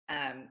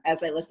as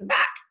they listen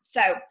back.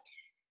 So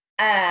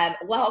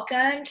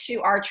welcome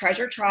to our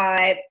Treasure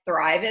Tribe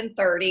Thrive in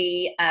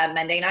 30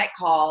 Monday night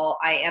call.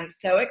 I am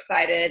so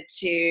excited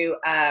to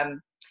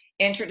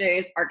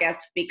introduce our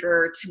guest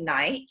speaker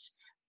tonight.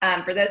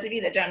 For those of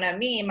you that don't know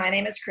me, my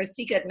name is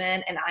Christy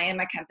Goodman, and I am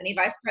a company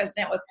vice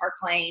president with Park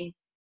Lane,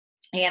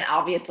 and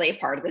obviously a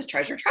part of this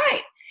Treasure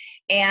Tribe.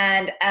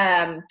 And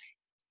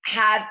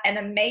have an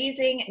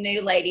amazing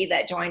new lady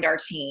that joined our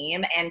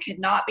team, and could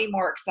not be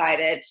more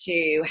excited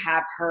to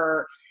have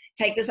her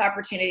take this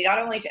opportunity not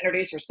only to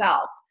introduce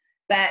herself,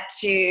 but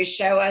to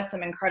show us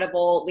some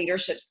incredible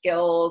leadership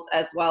skills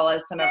as well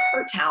as some of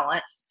her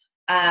talents.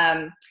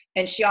 And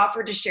she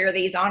offered to share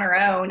these on her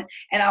own.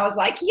 And I was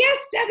like, yes,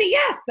 Debbie,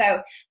 yes.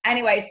 So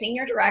anyway,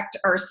 senior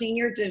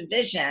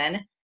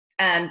division,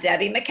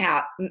 Debbie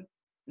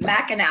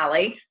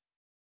McAnally,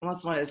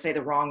 almost wanted to say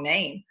the wrong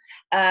name,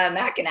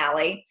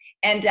 McAnally.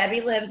 And Debbie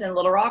lives in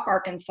Little Rock,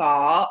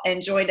 Arkansas,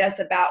 and joined us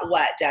about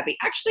what, Debbie?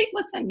 Actually,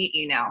 let's unmute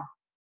you now.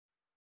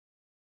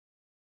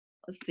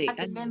 Let's see. It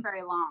hasn't been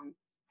very long.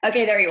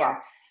 Okay, there you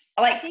are.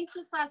 Like, I think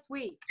just last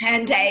week.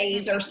 10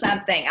 days or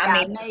something.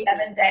 I mean, maybe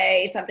 7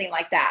 days, something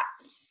like that.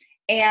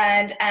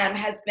 And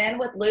has been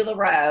with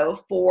LuLaRoe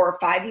for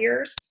 5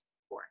 years?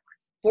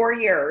 4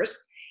 years.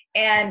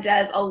 And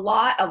does a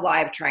lot of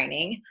live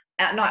training.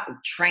 A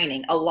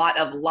lot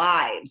of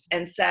lives.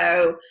 And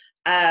so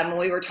when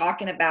we were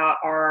talking about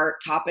our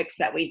topics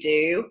that we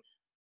do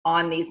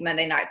on these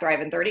Monday Night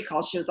Thrive in 30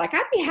 calls, she was like,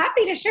 I'd be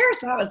happy to share.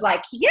 So I was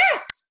like,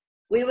 yes,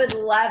 we would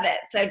love it.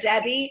 So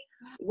Debbie,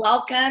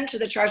 welcome to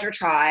the Treasure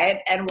Tribe,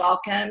 and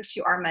welcome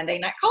to our Monday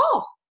night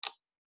call.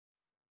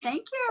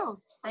 Thank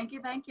you. Thank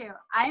you. Thank you.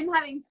 I'm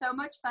having so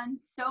much fun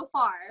so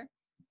far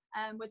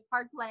with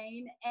Park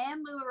Lane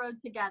and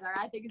LuLaRoe together.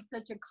 I think it's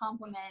such a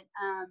compliment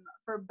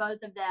for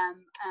both of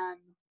them,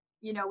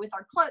 with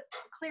our clothes,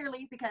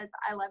 clearly, because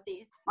I love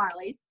these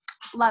Marleys,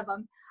 love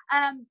them.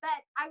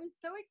 But I was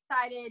so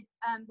excited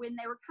when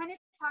they were kind of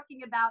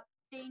talking about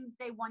things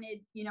they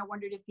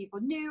wondered if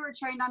people knew or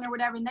trained on or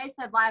whatever. And they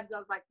said lives. I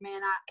was like,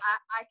 man,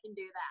 I can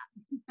do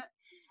that.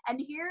 And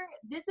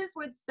this is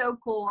what's so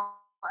cool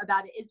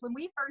about it is when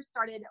we first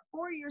started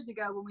 4 years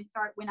ago,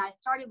 when I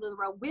started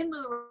LuLaRoe, when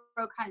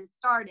LuLaRoe kind of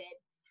started,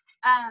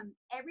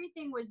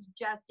 everything was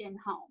just in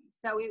home.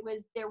 So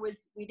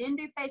we didn't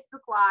do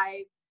Facebook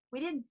Live. We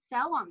didn't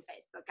sell on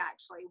Facebook,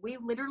 actually. We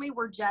literally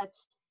were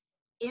just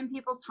in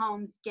people's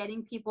homes,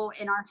 getting people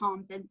in our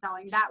homes and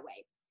selling that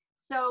way.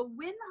 So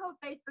when the whole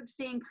Facebook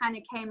scene kind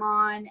of came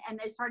on and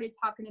they started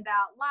talking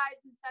about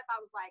lives and stuff, I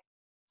was like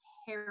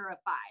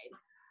terrified.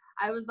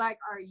 I was like,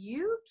 are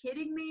you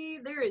kidding me?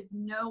 There is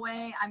no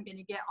way I'm going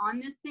to get on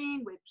this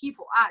thing with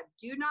people I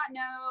do not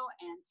know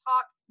and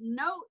talk,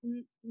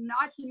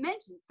 not to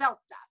mention sell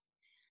stuff.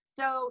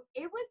 So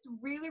it was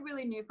really,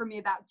 really new for me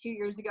about 2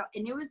 years ago,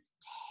 and it was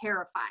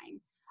terrifying.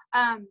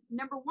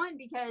 Number one,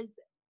 because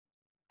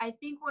I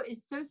think what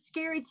is so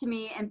scary to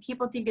me and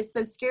people think is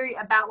so scary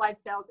about live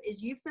sales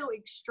is you feel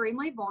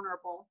extremely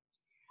vulnerable,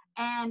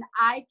 and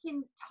I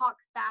can talk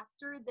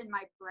faster than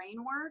my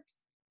brain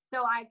works.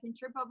 So I can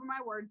trip over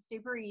my words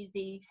super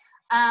easy.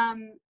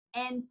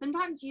 And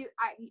sometimes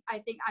I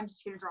think I'm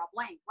just going to draw a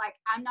blank. Like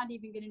I'm not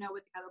even going to know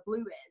what the color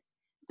blue is.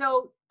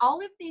 So all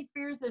of these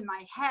fears in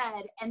my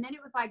head, and then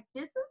it was like,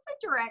 this was the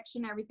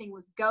direction everything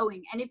was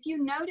going. And if you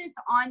notice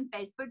on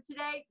Facebook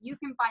today, you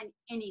can find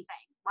anything,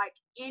 like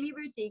any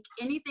boutique,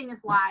 anything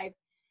is live.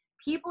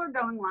 People are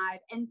going live.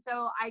 And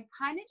so I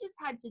kind of just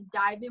had to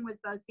dive in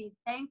with both feet.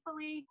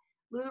 Thankfully,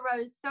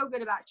 LuLaRoe is so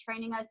good about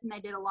training us, and they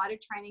did a lot of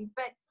trainings,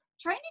 but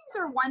trainings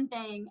are one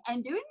thing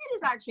and doing it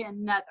is actually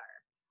another.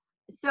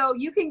 So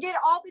you can get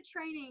all the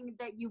training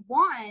that you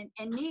want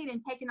and need and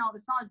take in all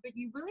this knowledge, but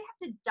you really have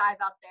to dive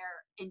out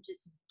there and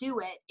just do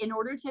it in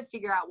order to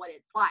figure out what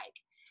it's like.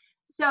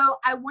 So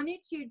I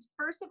wanted to,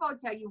 first of all,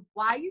 tell you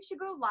why you should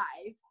go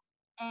live,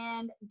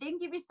 and then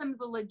give you some of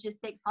the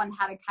logistics on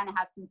how to kind of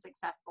have some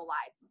successful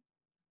lives.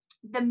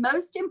 The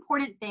most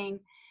important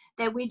thing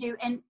that we do,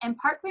 and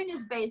Park Lane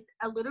is based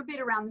a little bit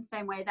around the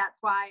same way. That's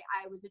why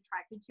I was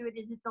attracted to it,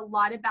 is it's a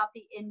lot about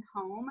the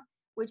in-home,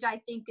 which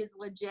I think is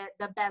legit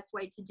the best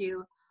way to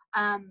do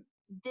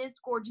this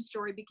gorgeous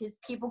jewelry, because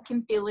people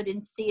can feel it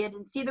and see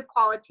the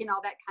quality and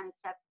all that kind of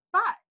stuff.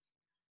 But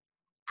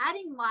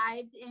adding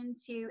lives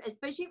into,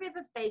 especially if you have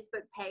a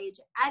Facebook page,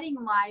 adding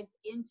lives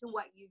into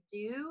what you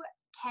do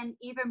can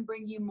even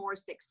bring you more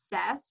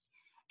success.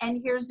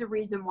 And here's the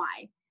reason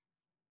why.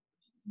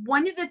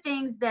 One of the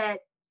things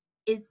that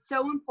is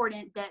so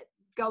important that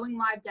going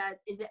live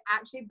does is it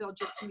actually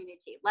builds your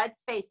community.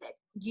 Let's face it,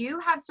 you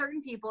have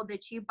certain people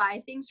that you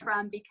buy things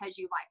from because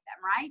you like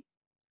them, right?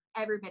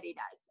 Everybody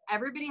does.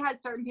 Everybody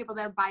has certain people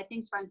that buy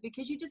things from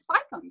because you just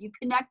like them. You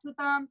connect with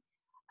them.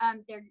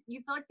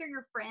 You feel like they're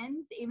your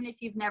friends, even if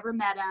you've never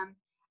met them.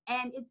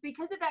 And it's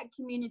because of that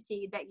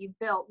community that you've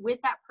built with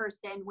that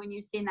person when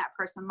you've seen that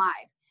person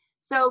live.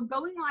 So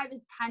going live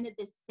is kind of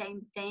the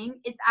same thing.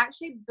 It's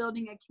actually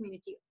building a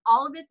community.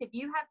 All of us, if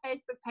you have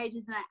Facebook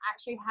pages, and I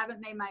actually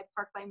haven't made my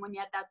Park Lane one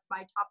yet, that's my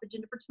top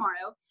agenda for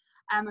tomorrow.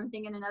 I'm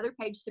thinking another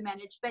page to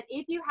manage. But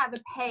if you have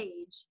a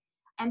page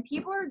and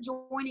people are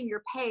joining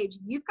your page,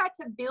 you've got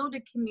to build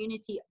a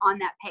community on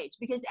that page,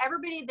 because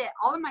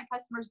all of my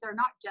customers, they're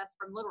not just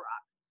from Little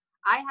Rock.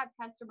 I have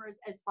customers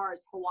as far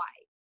as Hawaii.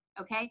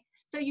 Okay.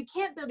 So you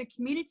can't build a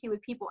community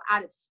with people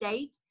out of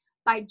state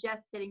by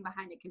just sitting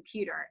behind a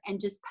computer and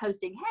just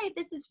posting, hey,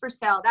 this is for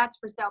sale, that's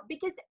for sale,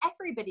 because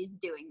everybody's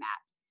doing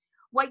that.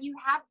 What you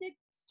have to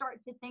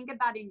start to think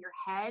about in your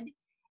head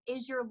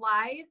is your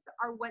lives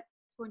are what's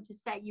going to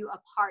set you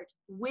apart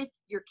with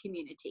your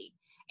community.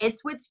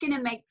 It's what's going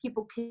to make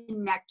people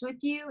connect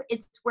with you.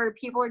 It's where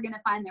people are going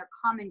to find their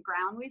common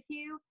ground with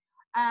you.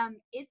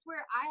 It's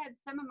where I have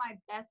some of my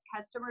best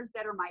customers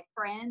that are my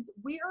friends.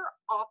 We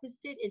are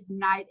opposite as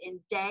night and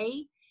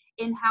day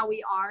in how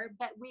we are,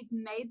 but we've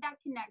made that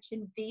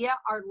connection via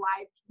our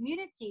live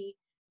community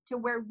to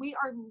where we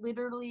are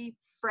literally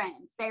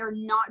friends. They are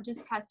not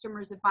just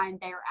customers of mine,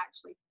 they are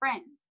actually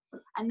friends.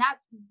 And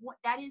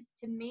that is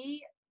to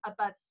me,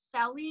 above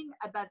selling,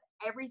 above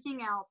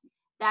everything else,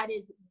 that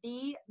is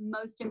the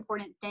most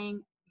important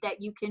thing that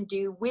you can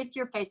do with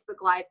your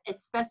Facebook Live,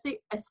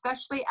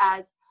 especially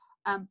as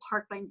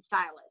Park Lane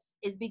Stylist,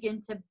 is begin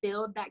to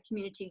build that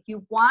community.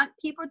 You want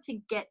people to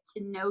get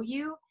to know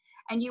you,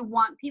 and you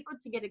want people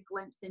to get a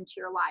glimpse into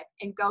your life,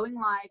 and going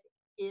live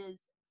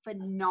is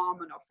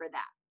phenomenal for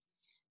that.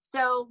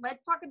 So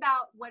let's talk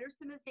about what are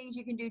some of the things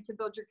you can do to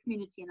build your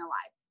community in a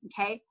live.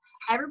 Okay.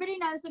 Everybody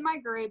knows in my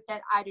group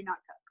that I do not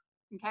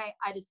cook. Okay.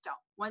 I just don't.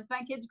 Once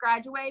my kids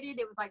graduated,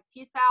 it was like,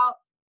 peace out,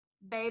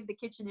 babe, the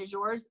kitchen is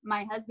yours.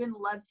 My husband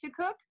loves to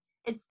cook.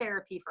 It's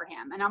therapy for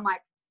him. And I'm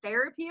like,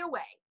 therapy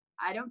away.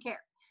 I don't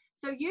care.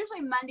 So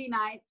usually Monday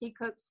nights he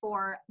cooks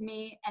for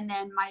me, and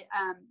then my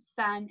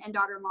son and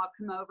daughter-in-law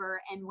come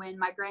over, and when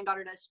my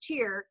granddaughter does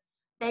cheer,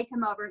 they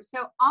come over.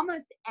 So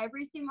almost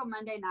every single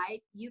Monday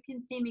night you can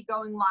see me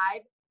going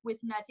live with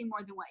nothing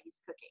more than what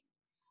he's cooking.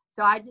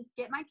 So I just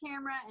get my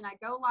camera and I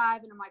go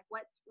live, and I'm like,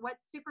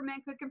 what's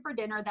Superman cooking for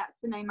dinner? That's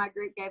the name my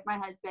group gave my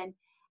husband.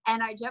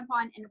 And I jump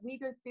on and we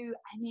go through,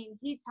 I mean,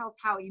 he tells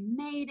how he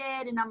made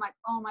it, and I'm like,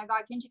 oh my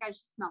God, can't you guys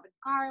just smell the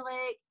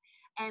garlic?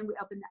 And we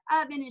open the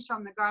oven and show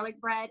them the garlic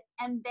bread,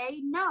 and they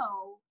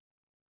know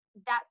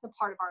that's a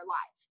part of our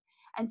life.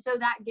 And so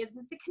that gives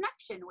us a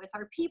connection with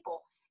our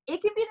people.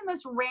 It can be the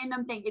most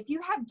random thing. If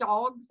you have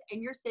dogs and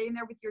you're sitting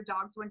there with your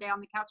dogs one day on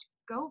the couch,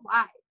 go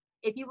live.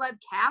 If you love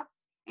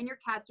cats and your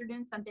cats are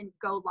doing something,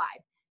 go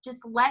live.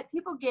 Just let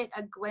people get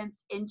a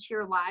glimpse into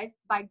your life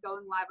by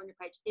going live on your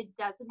page. It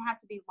doesn't have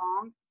to be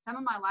long. Some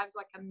of my lives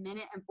are like 1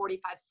 minute and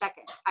 45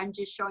 seconds. I'm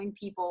just showing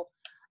people,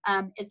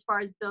 as far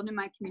as building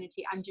my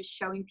community, I'm just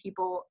showing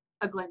people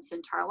a glimpse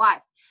into our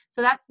life.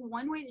 So that's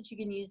one way that you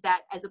can use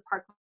that as a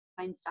Park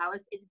Lane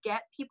Stylist, is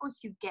get people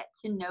to get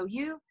to know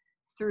you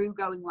through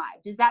going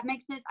live. Does that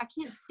make sense? I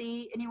can't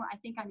see anyone. I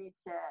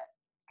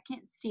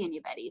can't see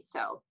anybody.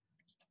 So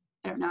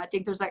I don't know. I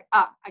think there's like,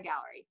 a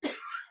gallery.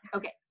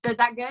 Okay. So is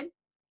that good?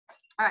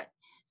 All right.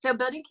 So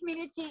building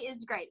community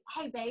is great.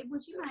 Hey babe,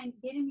 would you mind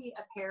getting me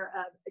a pair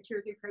of 2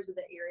 or 3 pairs of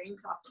the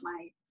earrings off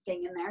my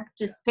thing in there?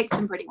 Just pick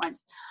some pretty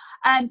ones.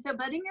 So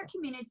building your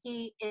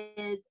community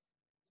is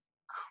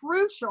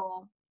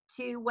crucial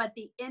to what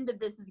the end of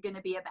this is going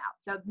to be about.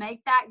 So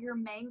make that your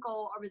main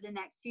goal over the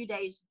next few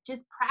days.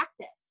 Just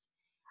practice.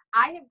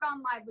 I have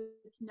gone live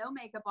with no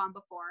makeup on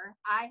before.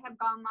 I have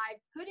gone live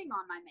putting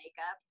on my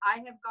makeup. I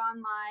have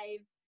gone live.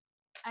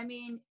 I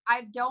mean,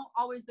 I don't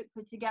always look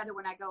put together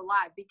when I go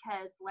live,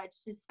 because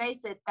let's just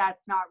face it,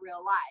 that's not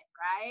real life,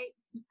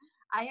 right?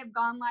 I have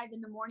gone live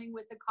in the morning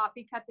with a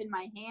coffee cup in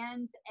my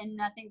hand and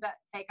nothing but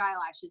fake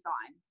eyelashes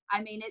on.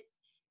 I mean,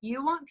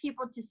 you want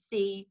people to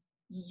see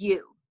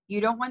you.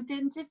 You don't want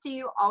them to see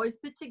you always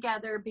put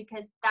together,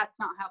 because that's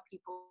not how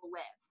people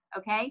live.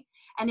 Okay.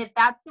 And if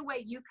that's the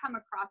way you come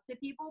across to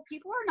people,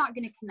 people are not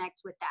going to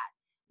connect with that.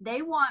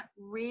 They want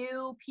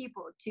real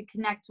people to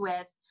connect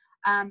with.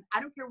 I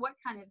don't care what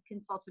kind of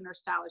consultant or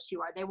stylist you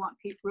are. They want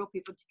real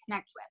people to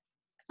connect with.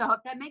 So I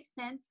hope that makes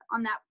sense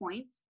on that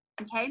point.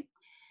 Okay.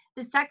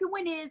 The second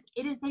one is,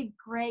 it is a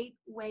great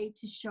way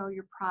to show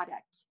your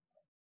product.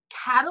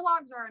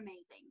 Catalogs are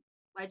amazing.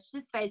 Let's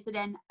just face it.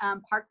 And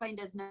Park Lane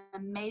does an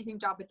amazing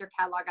job with their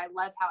catalog. I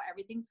love how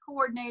everything's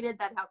coordinated.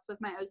 That helps with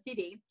my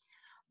OCD.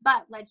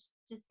 But let's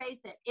just face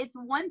it. It's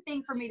one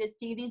thing for me to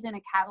see these in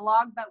a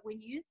catalog, but when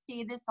you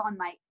see this on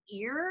my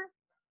ear,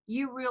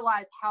 you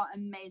realize how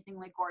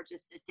amazingly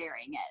gorgeous this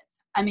earring is.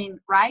 I mean,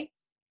 right?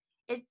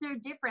 It's no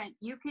different.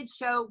 You could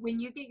show when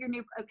you get your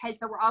new, okay,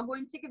 so we're all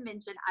going to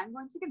convention. I'm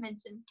going to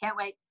convention. Can't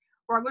wait.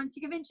 We're all going to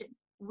convention.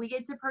 We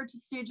get to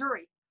purchase new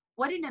jewelry.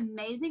 What an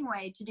amazing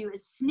way to do a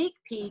sneak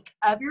peek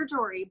of your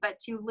jewelry, but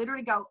to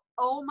literally go,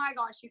 oh my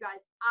gosh, you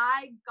guys,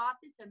 I got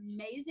this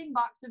amazing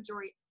box of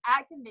jewelry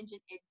at convention.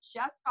 It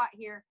just got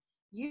here.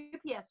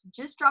 UPS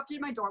just dropped it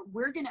in my door.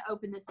 We're going to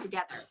open this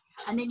together.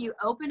 And then you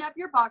open up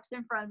your box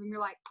in front of them. You're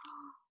like,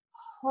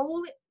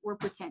 holy, we're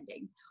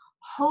pretending.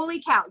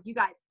 Holy cow, you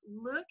guys,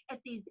 look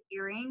at these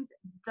earrings.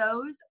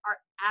 Those are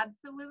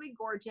absolutely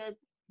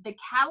gorgeous. The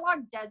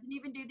catalog doesn't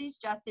even do these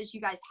justice.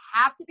 You guys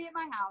have to be at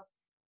my house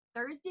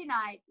Thursday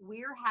night,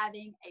 we're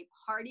having a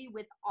party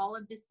with all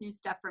of this new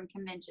stuff from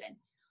convention.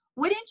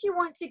 Wouldn't you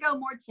want to go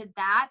more to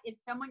that if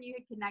someone you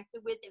had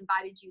connected with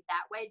invited you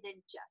that way than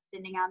just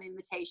sending out an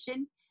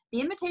invitation? The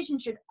invitation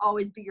should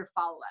always be your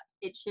follow-up.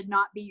 It should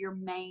not be your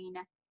main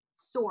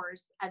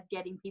source of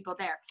getting people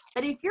there.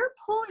 But if you're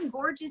pulling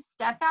gorgeous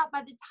stuff out,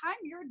 by the time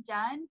you're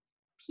done,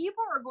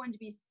 people are going to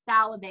be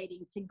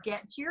salivating to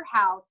get to your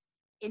house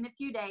in a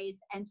few days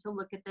and to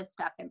look at this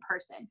stuff in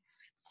person.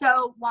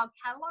 So while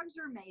catalogs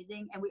are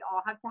amazing and we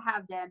all have to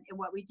have them in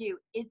what we do,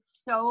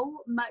 it's so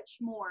much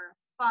more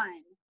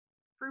fun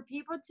for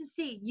people to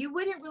see. You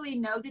wouldn't really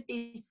know that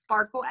these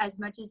sparkle as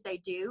much as they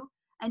do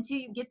until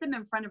you get them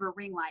in front of a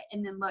ring light.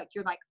 And then look,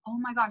 you're like, oh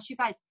my gosh, you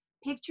guys,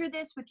 picture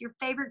this with your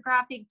favorite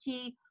graphic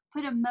tee,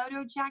 put a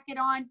moto jacket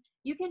on.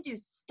 You can do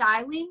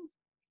styling,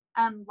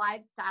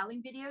 live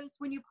styling videos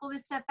when you pull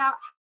this stuff out.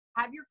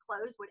 Have your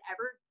clothes,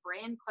 whatever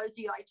brand clothes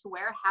you like to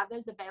wear, have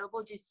those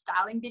available, do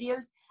styling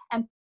videos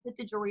and put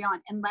the jewelry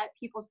on and let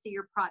people see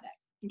your product,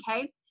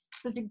 okay?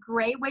 So it's a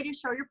great way to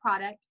show your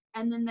product.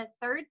 And then the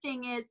third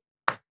thing is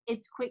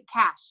it's quick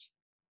cash,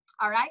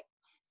 all right?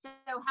 So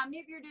how many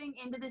of you are doing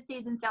end of the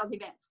season sales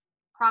events?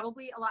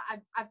 Probably a lot.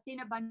 I've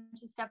seen a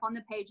bunch of stuff on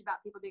the page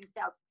about people doing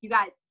sales. You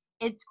guys,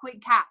 it's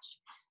quick cash.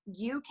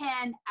 You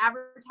can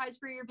advertise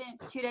for your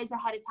event 2 days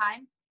ahead of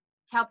time.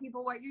 Tell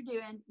people what you're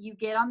doing. You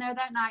get on there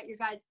that night. You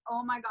guys,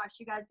 oh my gosh,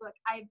 you guys, look,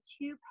 I have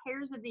 2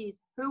 pairs of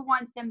these. Who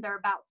wants them? They're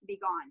about to be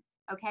gone,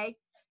 okay?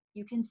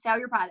 You can sell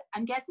your product.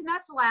 I'm guessing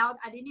that's allowed.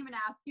 I didn't even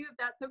ask you if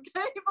that's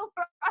okay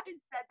before I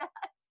said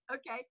that,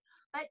 okay?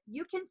 But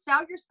you can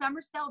sell your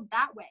summer sale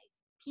that way.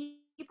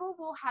 People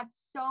will have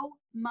so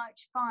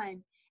much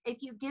fun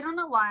if you get on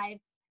a live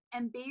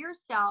and be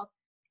yourself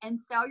and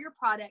sell your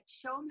product,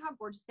 show them how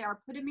gorgeous they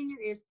are, put them in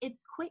your ears.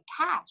 It's quick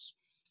cash.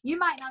 You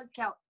might not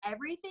sell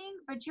everything,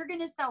 but you're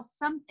going to sell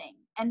something.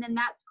 And then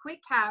that's quick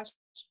cash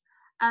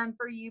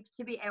for you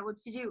to be able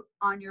to do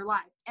on your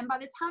live. And by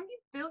the time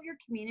you've built your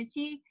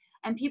community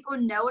and people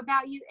know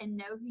about you and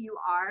know who you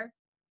are,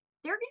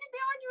 they're going to be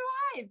on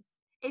your lives.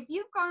 If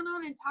you've gone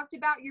on and talked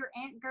about your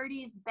Aunt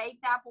Gertie's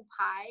baked apple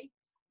pie,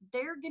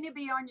 they're going to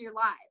be on your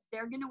lives.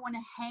 They're going to want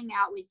to hang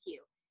out with you.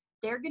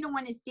 They're going to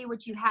want to see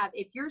what you have.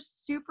 If you're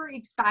super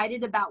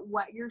excited about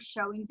what you're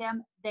showing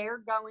them, they're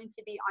going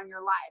to be on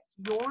your lives.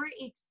 Your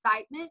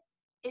excitement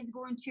is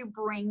going to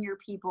bring your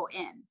people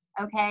in,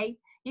 okay?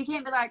 You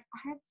can't be like,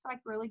 I have this like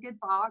really good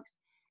box.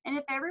 And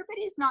if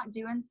everybody's not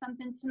doing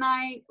something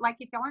tonight, like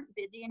if y'all aren't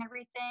busy and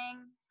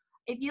everything,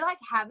 if you like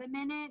have a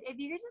minute, if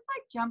you could just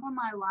like jump on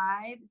my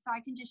live so I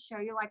can just show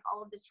you like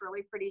all of this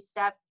really pretty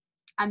stuff,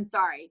 I'm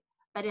sorry.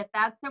 But if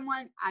that's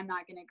someone, I'm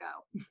not going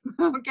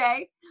to go.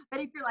 Okay. But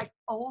if you're like,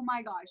 oh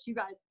my gosh, you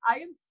guys, I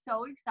am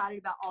so excited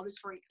about all this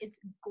jewelry. It's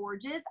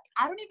gorgeous.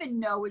 I don't even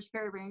know which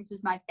pair of earrings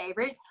is my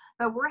favorite,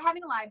 but we're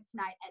having a live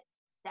tonight at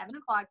 7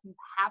 o'clock. You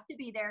have to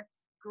be there.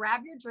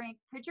 Grab your drink,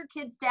 put your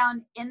kids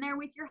down in there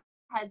with your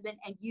husband,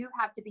 and you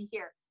have to be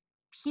here.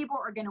 People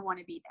are going to want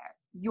to be there.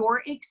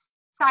 Your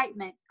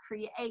excitement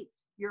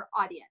creates your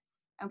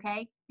audience.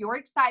 Okay. Your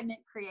excitement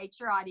creates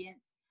your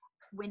audience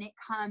when it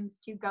comes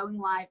to going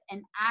live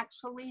and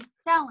actually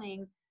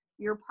selling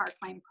your Park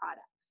Lane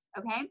products.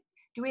 Okay.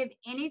 Do we have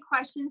any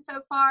questions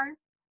so far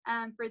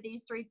for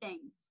these 3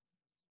 things?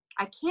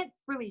 I can't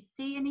really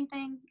see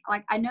anything.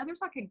 Like, I know there's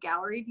like a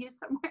gallery view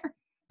somewhere,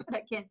 but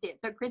I can't see it.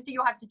 So Christy,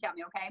 you'll have to tell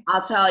me, okay?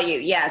 I'll tell you,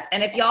 yes.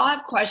 And if y'all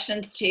have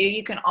questions too,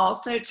 you can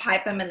also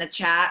type them in the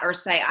chat or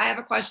say, I have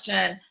a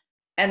question,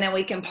 and then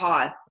we can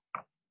pause.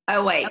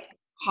 Oh, wait. Okay.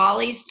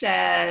 Holly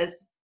says.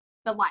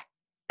 The light.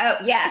 Oh,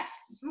 yes.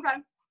 Okay.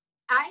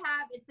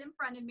 It's in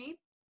front of me.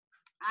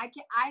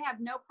 I have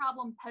no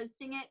problem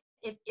posting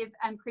it. If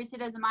Chrissy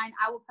doesn't mind,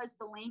 I will post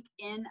the link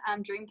in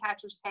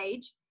Dreamcatcher's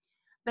page.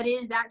 But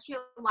it is actually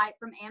a light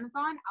from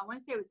Amazon. I want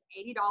to say it was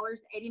 $80,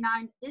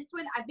 $89. This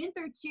one, I've been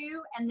through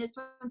 2, and this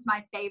one's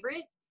my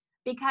favorite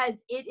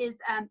because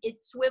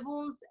it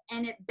swivels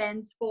and it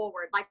bends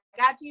forward. Like,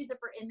 I have to use it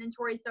for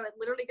inventory, so it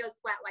literally goes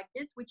flat like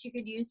this, which you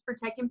could use for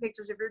taking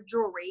pictures of your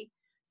jewelry.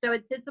 So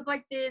it sits up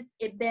like this.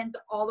 It bends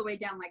all the way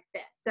down like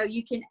this. So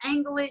you can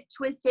angle it,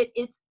 twist it.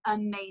 It's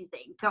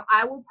amazing. So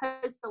I will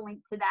post the link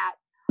to that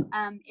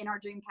in our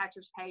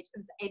Dreamcatchers page. It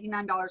was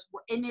 $89.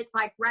 And it's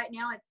like right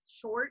now it's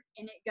short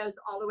and it goes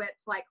all the way up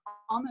to like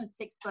almost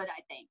 6 foot,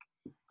 I think.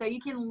 So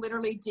you can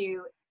literally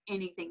do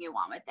anything you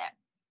want with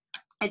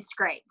it. It's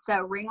great.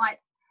 So ring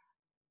lights.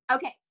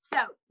 Okay.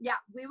 So yeah,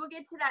 we will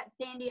get to that,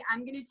 Sandy.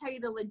 I'm going to tell you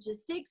the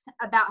logistics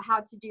about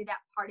how to do that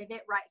part of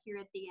it right here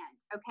at the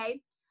end.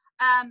 Okay.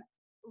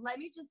 Let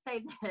me just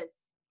say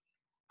this.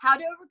 How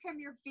to overcome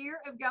your fear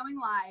of going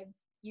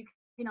lives. You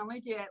can only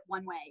do it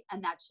one way,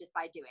 and that's just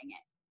by doing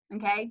it.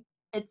 Okay?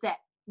 It's it.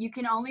 You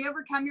can only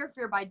overcome your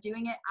fear by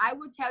doing it. I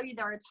will tell you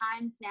there are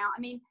times now, I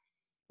mean,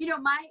 you know,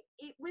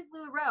 with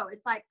LuLaRoe,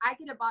 it's like I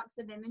get a box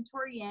of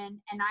inventory in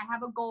and I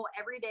have a goal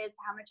every day as to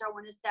how much I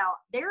want to sell.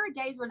 There are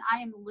days when I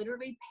am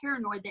literally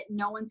paranoid that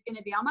no one's going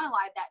to be on my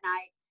live that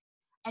night.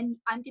 And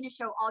I'm going to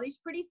show all these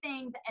pretty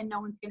things and no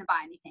one's going to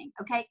buy anything.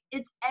 Okay?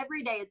 It's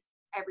every day. It's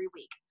every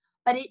week.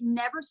 but it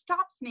never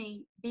stops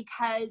me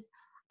because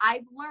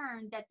I've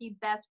learned that the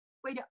best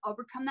way to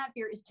overcome that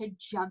fear is to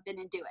jump in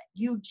and do it.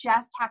 You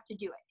just have to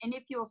do it. And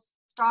if you'll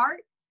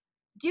start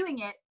doing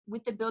it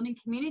with the building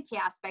community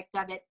aspect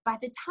of it, by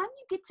the time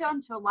you get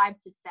onto a live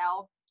to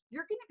sell,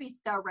 you're going to be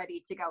so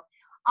ready to go.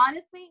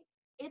 Honestly,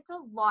 it's a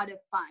lot of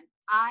fun.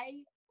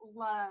 I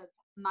love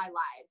my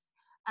lives.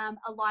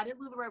 A lot of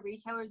LuLaRoe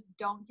retailers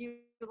don't do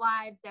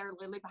lives. They're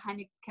literally behind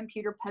a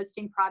computer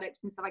posting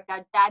products and stuff like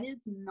that. That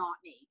is not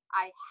me.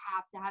 I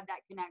have to have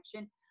that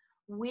connection.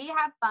 We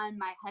have fun.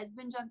 My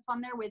husband jumps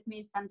on there with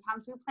me.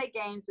 Sometimes we play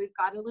games. We've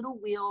got a little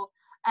wheel,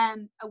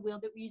 a wheel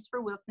that we use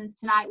for wheel spins.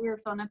 Tonight we were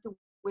filling up the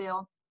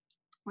wheel.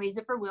 We use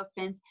it for wheel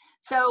spins.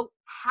 So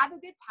have a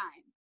good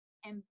time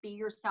and be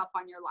yourself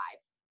on your live.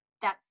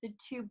 That's the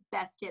two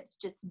best tips.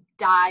 Just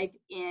dive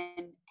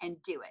in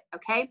and do it.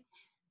 Okay.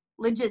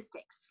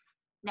 Logistics.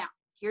 Now,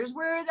 here's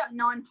where the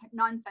non-fun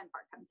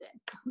part comes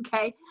in.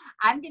 Okay.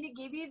 I'm going to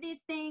give you these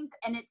things,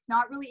 and it's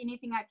not really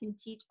anything I can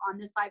teach on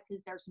this live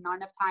because there's not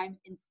enough time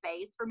and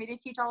space for me to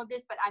teach all of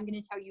this, but I'm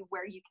going to tell you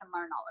where you can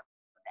learn all of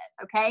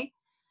this. Okay.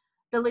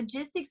 The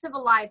logistics of a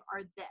live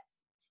are this.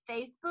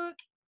 Facebook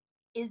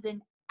is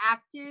an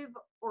active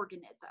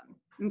organism.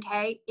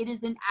 Okay. It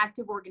is an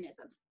active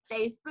organism.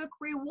 Facebook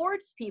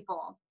rewards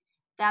people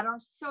that are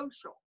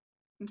social.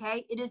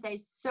 Okay. It is a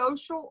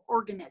social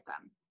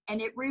organism,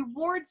 and it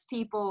rewards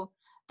people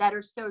that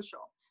are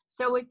social.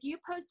 So if you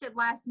posted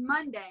last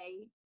Monday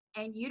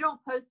and you don't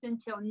post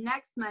until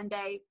next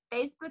Monday,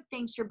 Facebook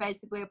thinks you're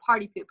basically a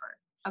party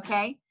pooper.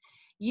 Okay.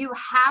 You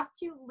have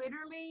to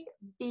literally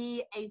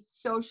be a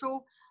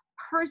social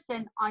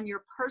person on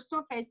your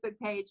personal Facebook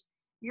page,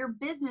 your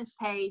business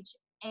page,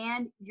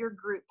 and your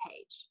group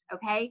page.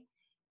 Okay.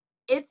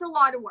 It's a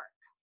lot of work.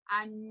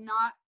 I'm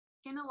not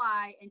gonna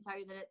lie and tell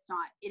you that it's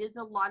not. It is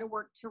a lot of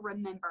work to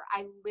remember.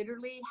 I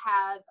literally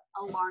have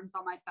alarms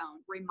on my phone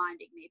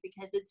reminding me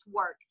because it's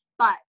work,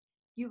 but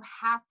you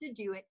have to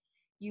do it.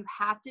 You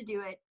have to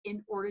do it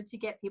in order to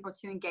get people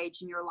to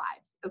engage in your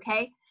lives.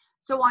 Okay.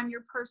 So on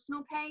your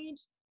personal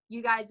page,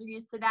 you guys are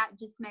used to that.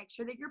 Just make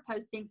sure that you're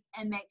posting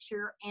and make sure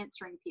you're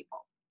answering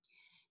people.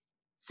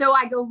 So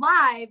I go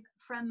live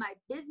from my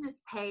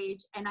business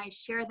page and I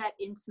share that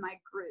into my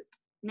group.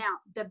 Now,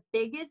 the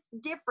biggest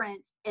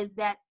difference is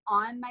that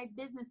on my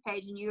business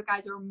page, and you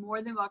guys are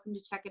more than welcome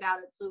to check it out.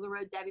 It's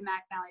LuLaRoe Debbie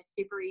McNally.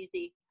 Super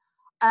easy.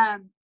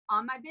 On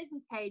my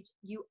business page,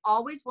 you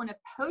always want to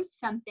post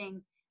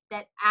something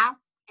that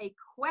asks a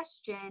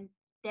question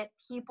that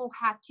people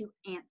have to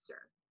answer.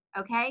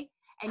 Okay.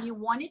 And you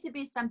want it to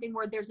be something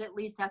where there's at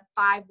least a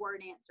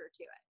 5-word answer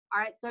to it. All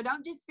right. So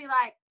don't just be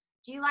like,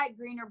 do you like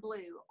green or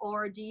blue?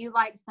 Or do you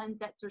like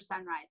sunsets or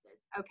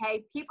sunrises?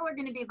 Okay. People are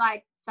going to be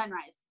like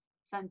sunrise,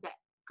 sunset,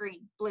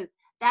 green, blue.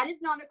 That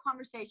is not a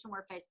conversation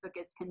where Facebook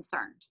is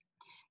concerned.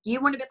 You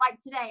want to be like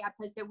today, I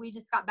posted, we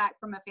just got back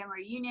from a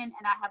family reunion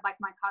and I had like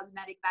my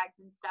cosmetic bags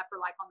and stuff were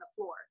like on the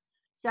floor.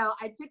 So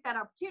I took that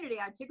opportunity.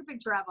 I took a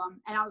picture of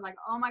them and I was like,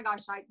 oh my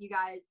gosh, you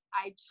guys,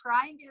 I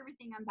try and get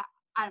everything unpacked.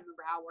 I don't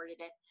remember how I worded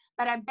it,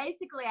 but I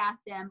basically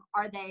asked them,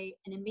 are they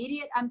an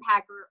immediate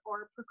unpacker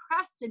or a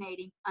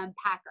procrastinating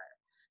unpacker?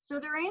 So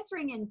they're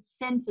answering in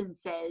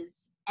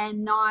sentences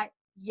and not,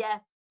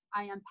 yes,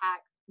 I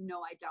unpack.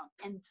 No, I don't.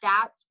 And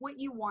that's what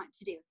you want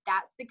to do.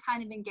 That's the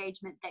kind of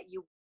engagement that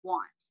you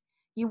want.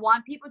 You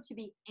want people to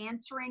be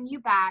answering you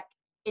back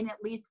in at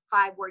least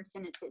 5-word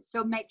sentences.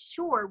 So make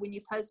sure when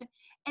you post it,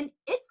 and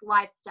it's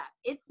live stuff.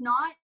 It's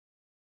not,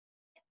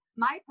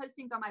 my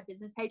postings on my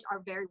business page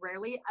are very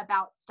rarely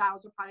about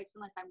styles or products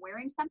unless I'm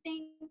wearing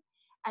something.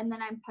 And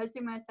then I'm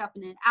posting myself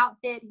in an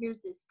outfit.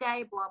 Here's this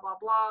day, blah, blah,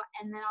 blah.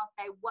 And then I'll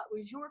say, what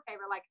was your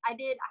favorite? Like I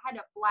had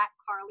a black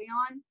Carly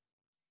on.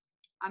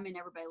 I mean,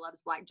 everybody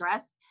loves black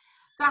dress.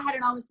 So I had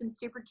it on with some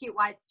super cute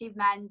white Steve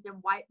Maddens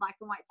and black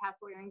and white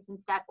tassel earrings and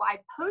stuff. Well, I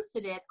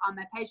posted it on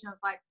my page and I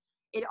was like,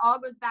 it all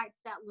goes back to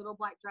that little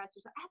black dress.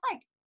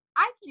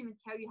 I can't even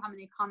tell you how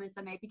many comments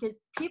I made because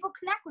people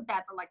connect with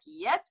that. They're like,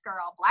 yes,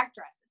 girl, black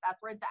dresses.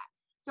 That's where it's at.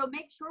 So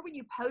make sure when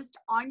you post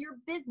on your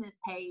business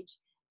page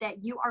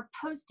that you are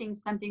posting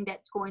something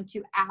that's going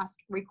to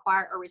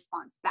require a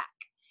response back.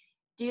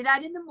 Do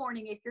that in the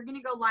morning. If you're going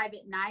to go live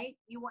at night,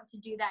 you want to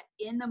do that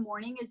in the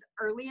morning, as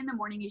early in the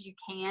morning as you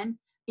can,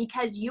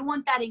 because you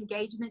want that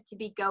engagement to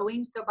be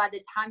going. So by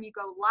the time you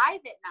go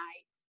live at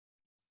night,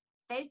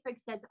 Facebook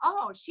says,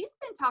 oh, she's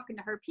been talking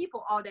to her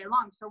people all day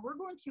long. So we're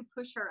going to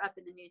push her up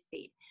in the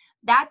newsfeed.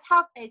 That's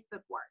how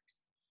Facebook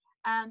works.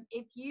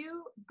 If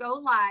you go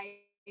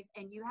live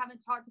and you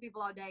haven't talked to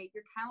people all day,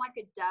 you're kind of like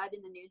a dud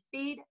in the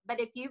newsfeed. But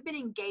if you've been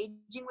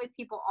engaging with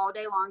people all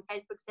day long,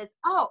 Facebook says,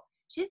 oh,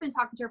 she's been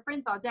talking to her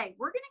friends all day.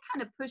 We're going to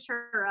kind of push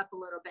her up a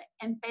little bit.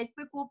 And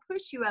Facebook will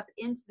push you up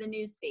into the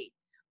newsfeed.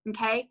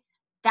 Okay?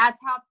 That's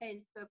how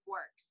Facebook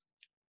works.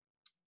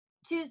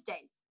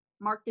 Tuesdays,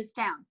 mark this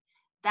down.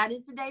 That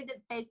is the day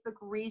that Facebook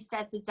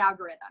resets its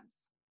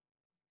algorithms.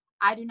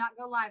 I do not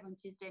go live on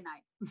Tuesday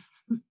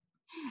night.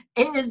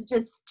 It is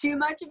just too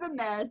much of a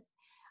mess.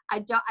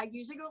 I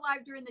usually go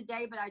live during the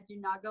day, but I do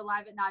not go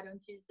live at night on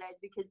Tuesdays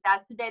because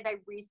that's the day they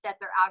reset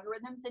their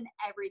algorithms and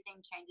everything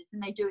changes,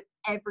 and they do it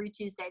every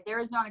Tuesday. There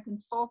is not a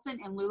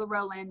consultant in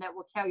LuLaRoe land that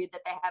will tell you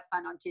that they have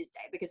fun on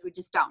Tuesday, because we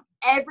just don't.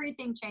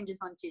 Everything changes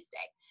on Tuesday.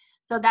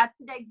 So that's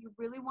the day you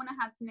really want to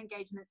have some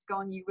engagements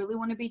going. You really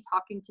want to be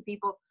talking to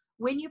people.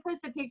 When you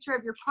post a picture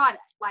of your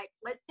product, like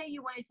let's say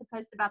you wanted to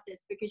post about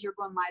this because you're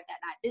going live that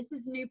night. This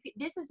is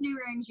new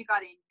earrings you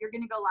got in. You're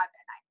going to go live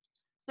that night.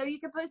 So you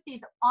can post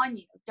these on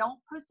you. Don't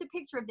post a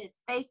picture of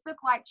this. Facebook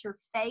likes your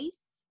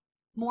face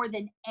more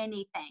than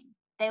anything.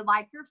 They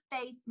like your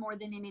face more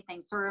than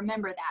anything. So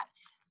remember that.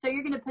 So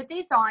you're going to put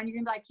these on.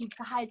 You're going to be like, you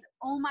guys,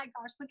 oh my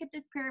gosh, look at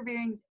this pair of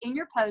earrings in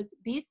your post.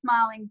 Be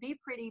smiling, be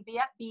pretty, be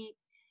upbeat.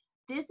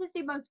 This is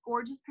the most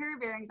gorgeous pair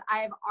of earrings. I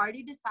have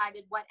already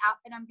decided what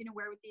outfit I'm going to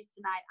wear with these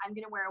tonight. I'm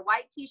going to wear a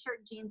white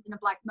t-shirt, jeans, and a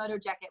black moto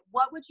jacket.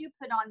 What would you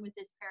put on with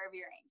this pair of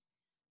earrings?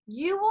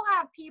 You will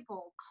have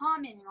people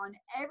commenting on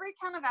every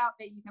kind of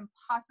outfit you can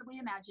possibly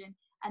imagine,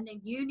 and then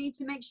you need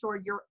to make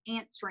sure you're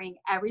answering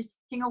every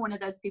single one of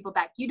those people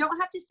back. You don't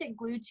have to sit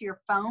glued to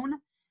your phone.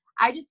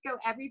 I just go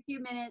every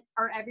few minutes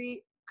or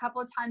every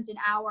couple of times an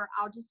hour.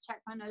 I'll just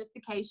check my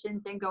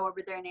notifications and go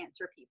over there and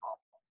answer people.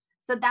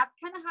 So that's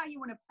kind of how you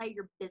want to play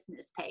your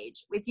business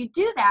page. If you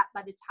do that,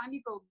 by the time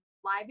you go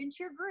live into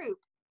your group,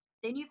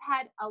 then you've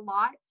had a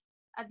lot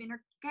of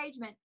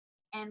engagement.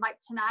 And like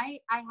tonight,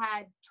 I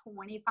had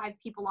 25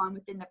 people on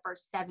within the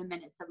first 7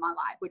 minutes of my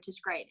live, which is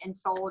great, and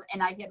sold,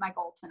 and I hit my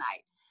goal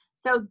tonight.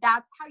 So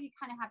that's how you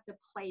kind of have to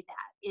play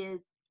that,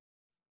 is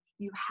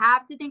you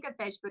have to think of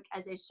Facebook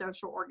as a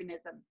social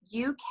organism.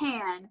 You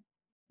can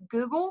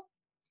Google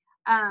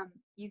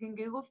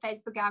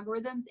Facebook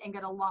algorithms and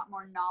get a lot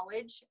more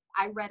knowledge.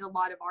 I read a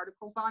lot of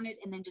articles on it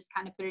and then just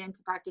kind of put it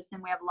into practice.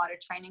 And we have a lot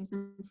of trainings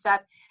and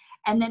stuff.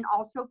 And then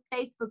also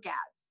Facebook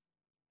ads.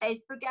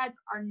 Facebook ads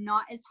are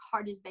not as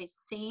hard as they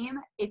seem.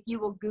 If you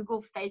will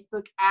Google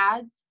Facebook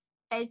ads,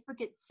 Facebook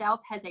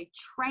itself has a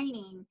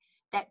training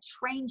that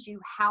trains you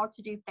how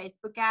to do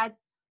Facebook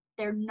ads.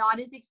 They're not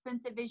as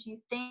expensive as you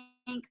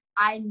think.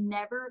 I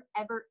never,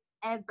 ever,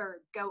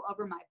 ever go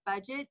over my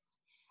budget.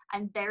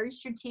 I'm very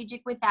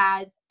strategic with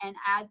ads, and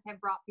ads have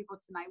brought people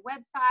to my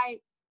website.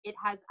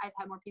 I've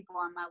had more people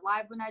on my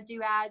live when I do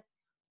ads.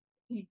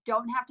 You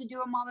don't have to do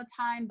them all the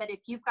time, but if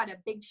you've got a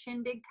big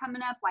shindig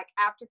coming up, like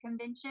after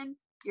convention,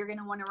 you're going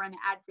to want to run an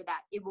ad for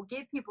that. It will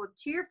get people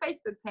to your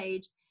Facebook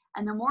page,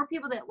 and the more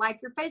people that like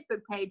your Facebook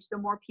page, the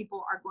more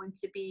people are going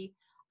to be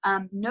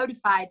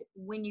notified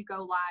when you go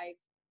live,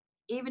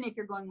 even if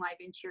you're going live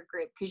into your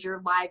group, because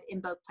you're live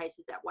in both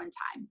places at one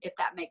time, if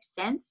that makes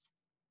sense.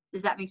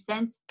 Does that make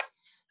sense?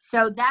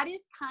 So that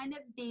is kind of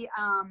the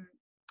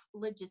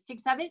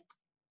logistics of it.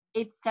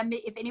 If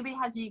anybody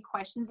has any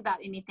questions about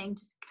anything,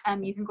 just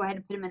you can go ahead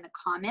and put them in the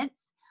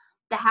comments.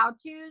 The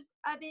how-tos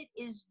of it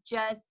is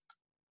just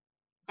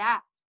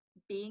that: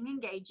 being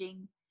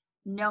engaging,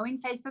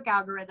 knowing Facebook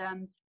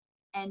algorithms,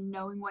 and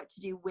knowing what to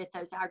do with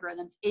those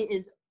algorithms. It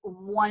is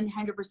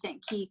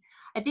 100% key.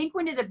 I think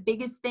one of the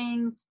biggest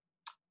things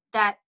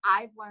that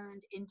I've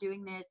learned in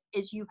doing this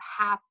is you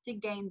have to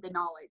gain the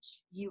knowledge.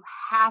 You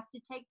have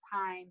to take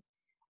time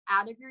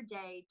out of your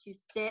day to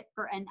sit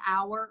for an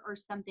hour or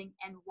something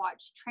and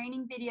watch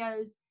training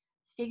videos,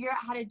 figure out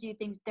how to do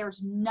things.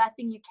 There's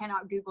nothing you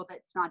cannot Google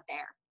that's not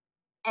there.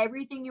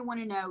 Everything you want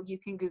to know, you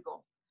can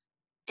Google.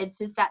 It's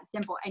just that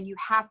simple, and you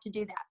have to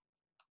do that.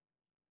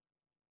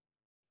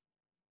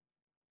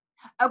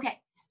 Okay,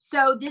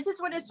 so this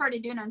is what I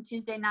started doing on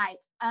Tuesday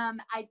nights.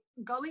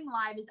 Going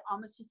live is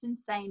almost just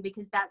insane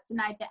because that's the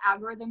night the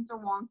algorithms are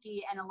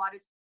wonky and a lot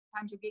of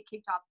times you'll get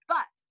kicked off. But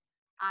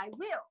I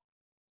will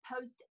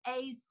post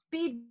a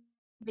speed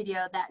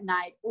video that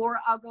night, or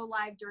I'll go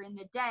live during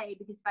the day,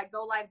 because if I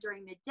go live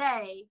during the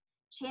day,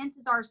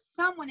 chances are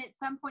someone at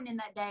some point in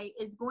that day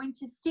is going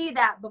to see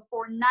that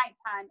before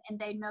nighttime, and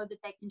they know that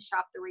they can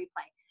shop the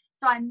replay.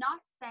 So I'm not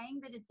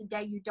saying that it's a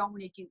day you don't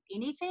want to do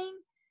anything.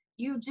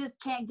 You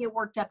just can't get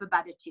worked up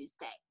about a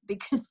Tuesday,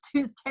 because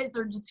Tuesdays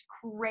are just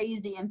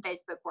crazy in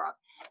Facebook world.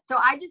 So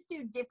I just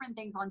do different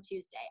things on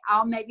Tuesday.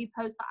 I'll maybe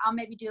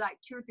do like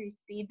 2 or 3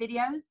 speed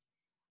videos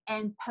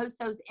and post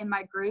those in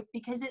my group,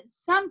 because at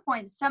some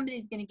point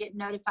somebody's going to get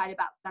notified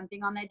about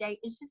something on that day.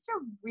 It's just a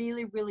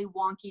really, really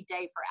wonky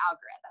day for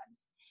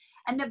algorithms.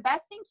 And the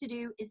best thing to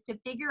do is to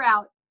figure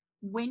out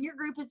when your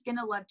group is going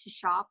to love to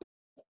shop,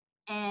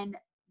 and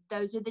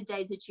those are the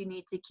days that you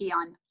need to key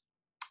on.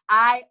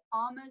 I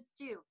almost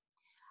do.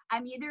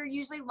 I'm either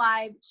usually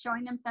live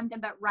showing them something,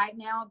 but right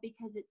now,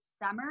 because it's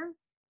summer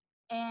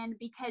and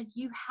because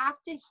you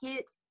have to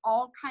hit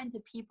all kinds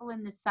of people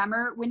in the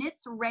summer, when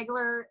it's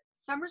regular,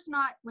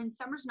 when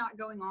summer's not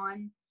going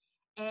on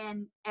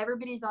and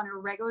everybody's on a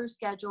regular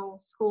schedule,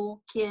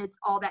 school, kids,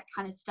 all that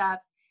kind of stuff,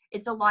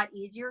 it's a lot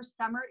easier.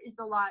 Summer is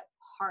a lot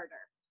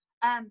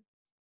harder.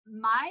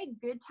 My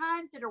good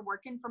times that are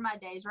working for my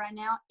days right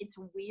now, it's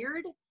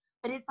weird,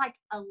 but it's like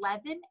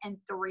 11 and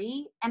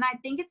 3. And I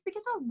think it's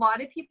because a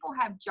lot of people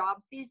have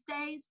jobs these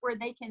days where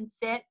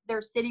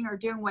they're sitting or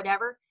doing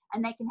whatever,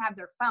 and they can have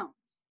their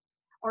phones.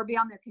 or be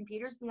on their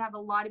computers. We have a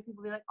lot of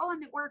people be like, oh,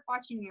 I'm at work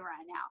watching you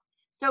right now.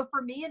 So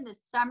for me in the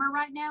summer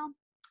right now,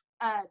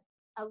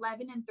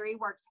 11 and 3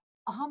 works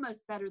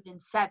almost better than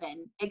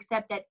 7,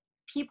 except that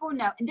people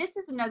know, and this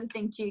is another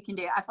thing too you can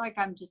do. I feel like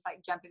I'm just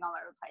like jumping all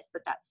over the place,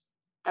 but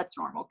that's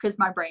normal because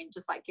my brain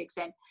just like kicks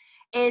in,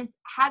 is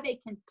have a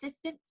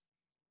consistent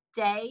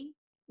day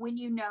when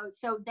you know,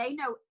 so they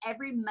know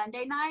every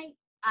Monday night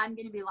I'm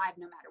going to be live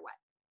no matter what.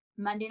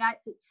 Monday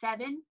nights at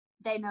 7,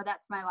 they know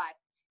that's my live.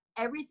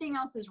 Everything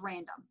else is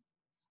random.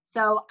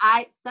 So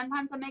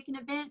sometimes I make an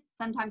event,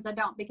 sometimes I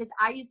don't, because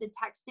I use a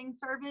texting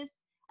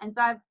service. And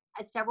so I've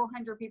several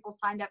hundred people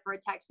signed up for a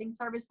texting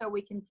service so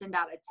we can send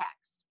out a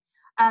text.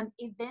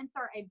 Events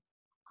are a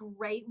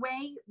great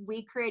way.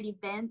 We create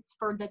events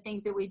for the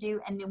things that we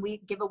do, and then we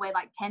give away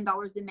like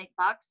 $10 and make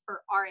bucks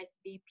for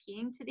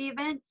RSVPing to the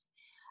event.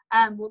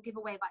 We'll give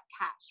away like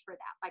cash for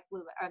that,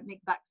 like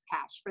make bucks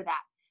cash for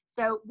that.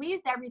 So we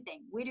use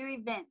everything. We do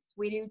events,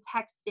 we do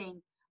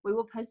texting, we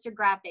will post a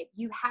graphic.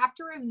 You have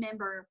to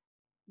remember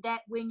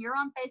that when you're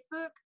on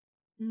Facebook,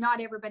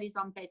 not everybody's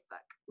on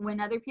Facebook. When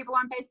other people are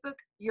on Facebook,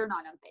 you're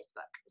not on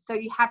Facebook. So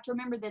you have to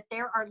remember that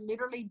there are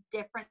literally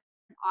different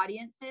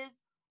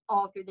audiences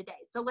all through the day.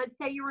 So let's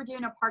say you were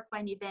doing a Park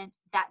Lane event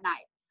that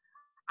night.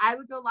 I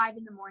would go live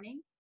in the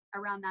morning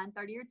around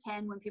 9:30 or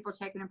 10 when people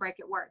are taking a break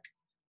at work.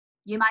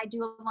 You might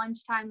do a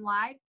lunchtime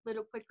live,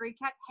 little quick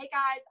recap. Hey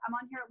guys, I'm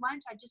on here at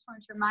lunch. I just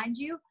wanted to remind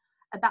you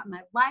about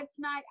my live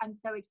tonight. I'm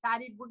so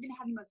excited. We're going to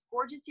have the most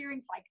gorgeous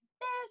earrings like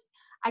this.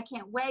 I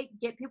can't wait.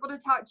 Get people to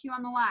talk to you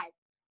on the live.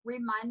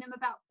 Remind them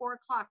about 4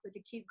 o'clock with a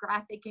cute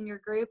graphic in your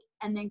group,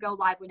 and then go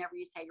live whenever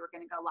you say you're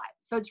going to go live.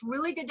 So it's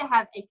really good to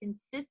have a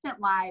consistent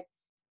live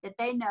that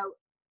they know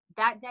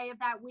that day of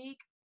that week,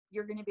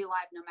 you're going to be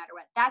live no matter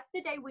what. That's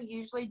the day we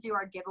usually do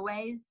our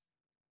giveaways.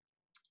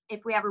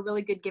 If we have a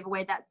really good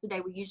giveaway, that's the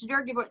day we usually do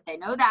our giveaway. They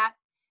know that.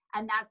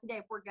 And that's the day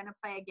if we're going to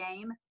play a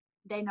game,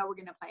 they know we're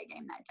going to play a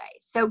game that day.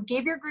 So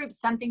give your group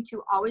something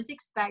to always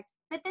expect,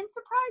 but then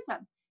surprise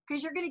them,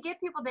 because you're going to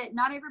get people that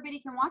not everybody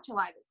can watch a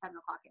live at 7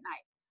 o'clock at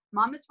night.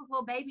 Mamas with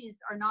little babies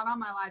are not on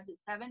my lives at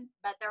 7,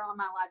 but they're on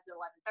my lives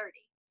at 11:30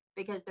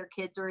 because their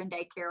kids are in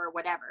daycare or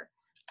whatever.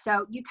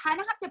 So you kind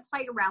of have to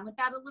play around with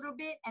that a little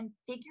bit and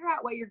figure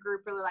out what your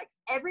group really likes.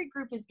 Every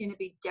group is going to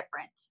be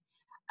different.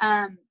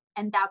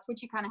 And that's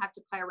what you kind of have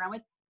to play around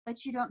with,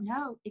 but you don't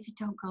know if you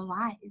don't go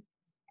live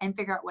and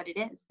figure out what it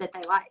is that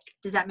they like.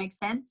 Does that make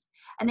sense?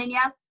 And then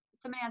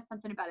somebody asked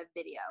something about a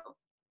video.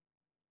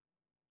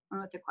 I don't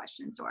know what the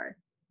questions were.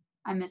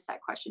 I missed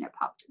that question.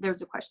 There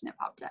was a question that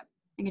popped up.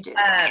 I think it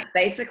did.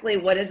 Basically,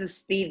 what is a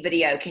speed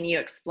video? Can you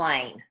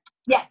explain?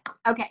 Yes.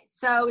 Okay.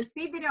 So a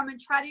speed video, I'm going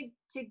to try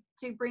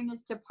to bring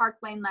this to Park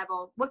Lane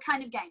level. What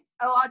kind of games?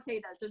 Oh, I'll tell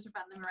you those. Those are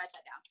fun. Let me write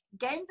that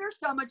down. Games are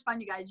so much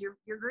fun, you guys. Your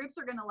groups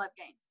are going to love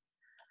games.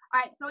 All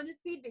right. So in a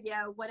speed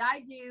video, what I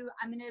do,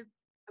 I'm going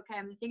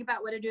to think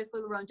about what I do with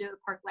LuLaRoe and do it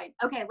with Park Lane.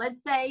 Okay.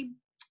 Let's say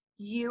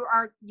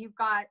you've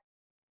got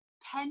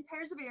 10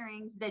 pairs of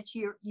earrings that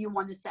you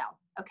want to sell.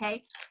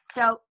 Okay.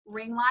 So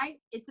ring light,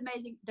 it's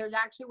amazing. There's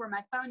actually where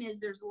my phone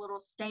is, there's a little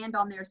stand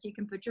on there so you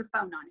can put your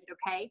phone on it.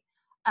 Okay.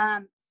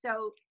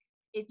 So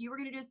if you were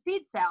going to do a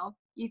speed sell,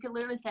 you could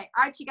literally say,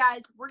 all right, you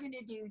guys, we're going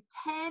to do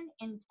 10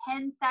 in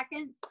 10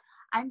 seconds.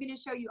 I'm going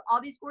to show you all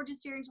these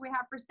gorgeous earrings we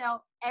have for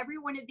sale. Every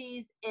one of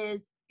these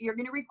you're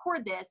going to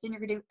record this, and you're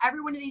going to do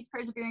every one of these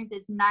pairs of earrings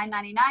is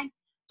 $9.99.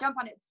 Jump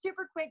on it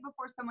super quick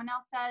before someone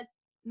else does.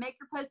 Make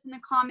your post in the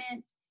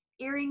comments.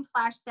 Earring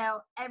flash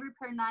sale, every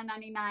pair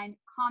 $9.99.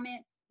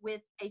 Comment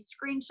with a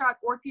screenshot,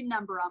 or if you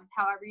number them,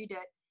 however you do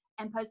it,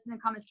 and post in the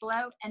comments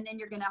below. And then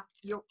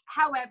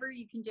however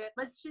you can do it.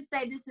 Let's just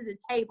say this is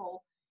a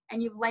table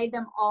and you've laid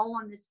them all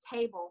on this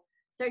table.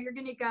 So you're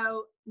going to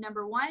go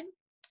number 1,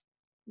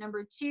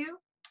 number 2,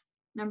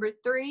 number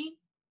 3,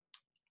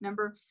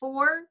 number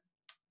 4,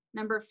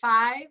 number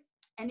 5,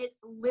 and it's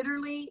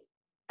literally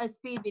a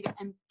speed video.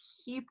 And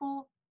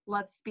people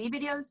love speed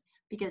videos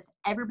because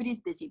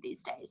everybody's busy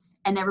these days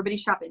and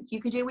everybody's shopping.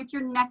 You could do it with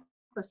your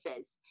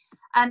necklaces.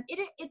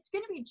 It's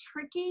going to be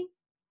tricky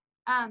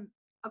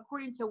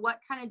according to what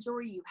kind of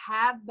jewelry you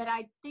have, but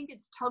I think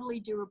it's totally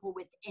doable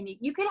with any.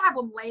 You could have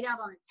them laid out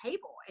on a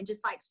table and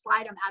just like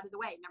slide them out of the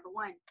way. Number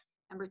 1,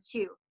 number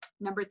 2,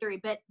 number 3.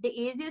 But the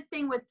easiest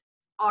thing with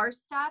our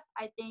stuff,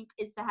 I think,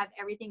 is to have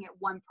everything at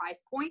one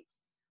price point,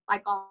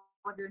 like all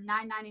of your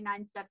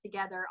 $9.99 stuff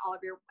together, all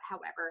of your,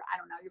 however, I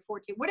don't know, your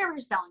 14, whatever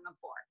you're selling them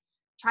for.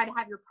 Try to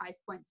have your price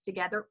points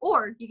together.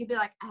 Or you could be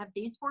like, I have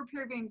these 4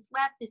 pair of earrings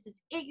left. This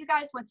is it, you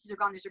guys. Once these are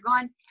gone, these are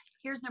gone.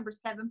 Here's number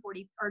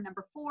 740 or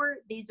number 4.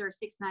 These are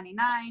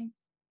 $6.99.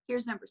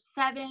 Here's number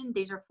 7.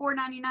 These are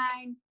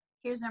 $4.99.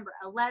 Here's number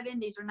 11.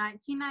 These are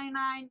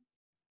 $19.99.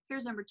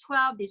 Here's number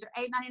 12. These are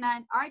 $8.99.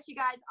 All right, you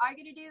guys, all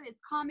you got to do is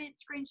comment,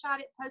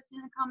 screenshot it, post it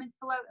in the comments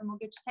below, and we'll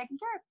get you taken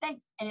care of.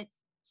 Thanks. And it's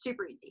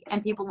super easy,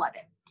 and people love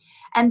it.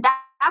 And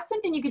that's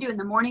something you could do in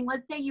the morning.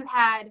 Let's say you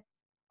had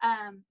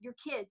your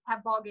kids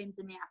have ball games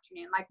in the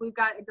afternoon. Like we've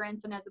got a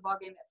grandson has a ball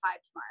game at 5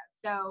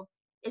 tomorrow. So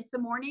it's the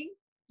morning.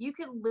 You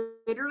could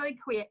literally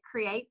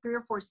create 3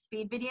 or 4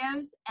 speed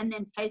videos, and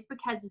then Facebook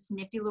has this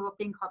nifty little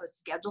thing called a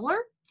scheduler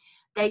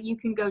that you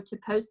can go to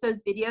post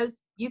those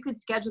videos. You could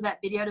schedule that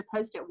video to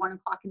post at 1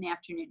 o'clock in the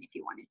afternoon if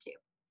you wanted to.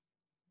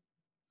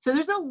 So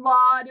there's a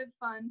lot of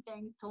fun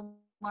things to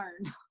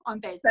learn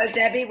on Facebook. So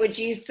Debbie, would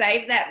you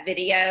save that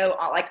video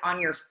like on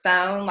your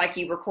phone, like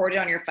you recorded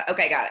on your phone?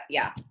 Okay, got it.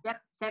 Yeah.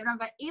 Yep, save it on.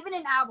 But even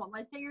an album,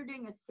 let's say you're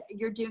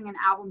doing an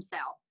album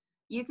sale,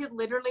 you could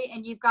literally,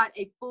 and you've got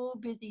a full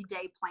busy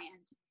day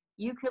planned,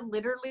 you could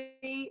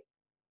literally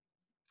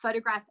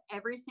photograph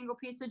every single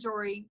piece of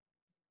jewelry.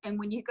 And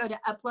when you go to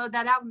upload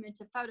that album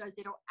into photos,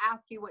 it'll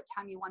ask you what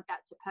time you want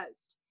that to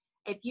post.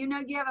 If you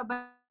know you have a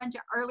bunch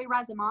of early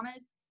rising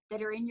mamas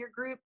that are in your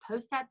group,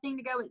 post that thing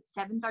to go at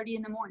 7:30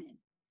 in the morning.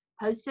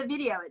 Post a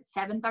video at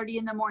 7:30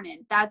 in the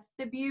morning. That's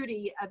the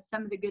beauty of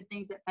some of the good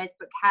things that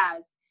Facebook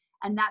has.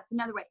 And that's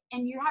another way.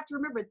 And you have to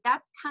remember,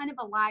 that's kind of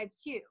a live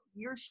too.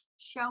 You're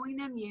showing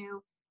them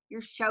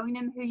you're showing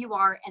them who you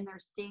are, and they're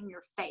seeing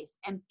your face.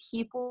 And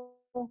people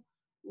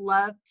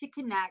love to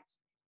connect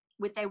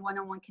with a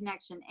one-on-one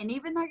connection. And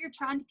even though you're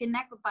trying to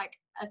connect with like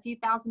a few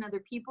thousand other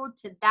people,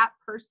 to that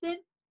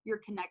person, you're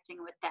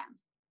connecting with them.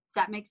 Does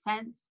that make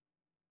sense?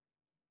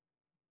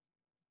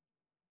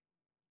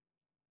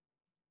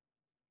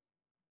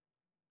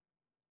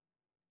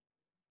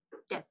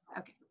 Yes.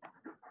 Okay.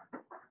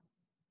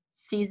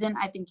 Season,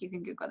 I think you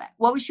can Google that.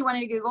 What was she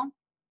wanting to Google?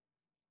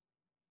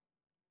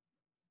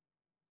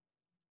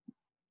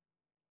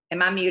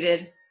 Am I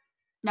muted?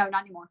 No,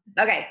 not anymore.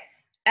 Okay.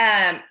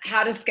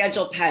 How to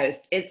schedule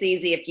posts. It's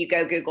easy. If you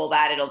go Google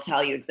that, it'll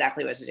tell you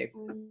exactly what to do.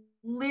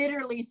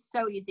 Literally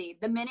so easy.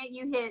 The minute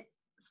you hit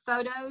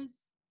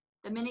photos,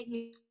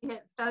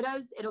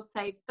 it'll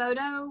say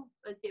photo.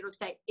 Let's see, it'll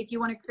say if you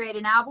want to create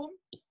an album,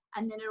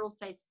 and then it'll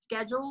say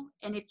schedule.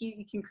 And if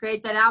you can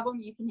create that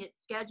album, you can hit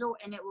schedule,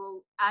 and it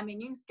will, I mean,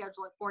 you can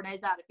schedule it 4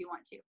 days out if you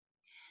want to.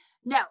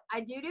 No, I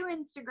do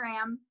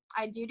Instagram.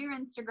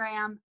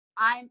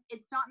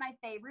 It's not my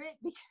favorite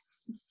because,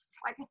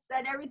 like I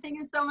said, everything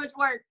is so much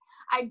work.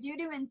 I do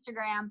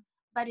Instagram,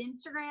 but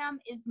Instagram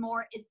is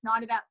more, it's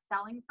not about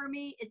selling for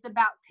me. It's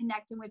about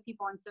connecting with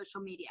people on social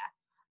media.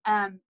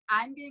 I'm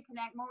going to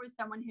connect more with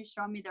someone who's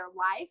showing me their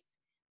life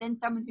than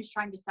someone who's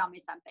trying to sell me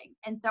something.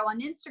 And so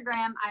on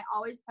Instagram, I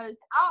always post,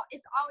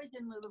 it's always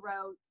in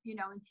LuLaRoe,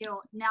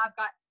 until now I've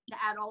got to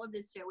add all of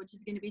this to it, which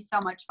is going to be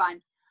so much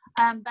fun.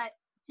 But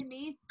to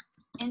me,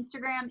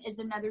 Instagram is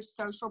another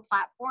social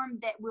platform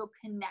that will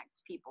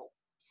connect people.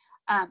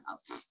 And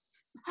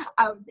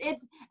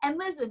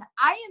listen,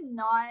 I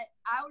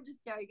will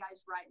just tell you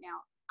guys right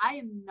now, I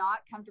am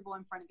not comfortable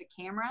in front of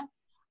a camera.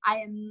 I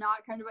am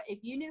not comfortable. If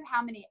you knew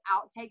how many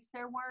outtakes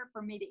there were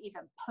for me to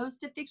even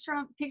post a picture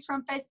on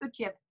Facebook,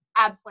 you have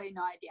absolutely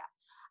no idea.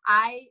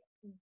 I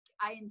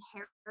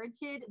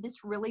inherited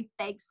this really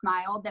fake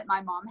smile that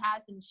my mom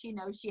has, and she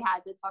knows she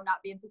has it, so I'm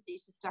not being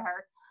facetious to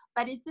her.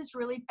 But it's this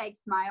really fake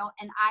smile,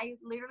 and I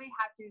literally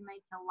have to be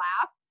made to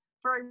laugh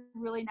for a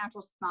really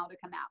natural smile to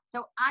come out.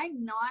 So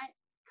I'm not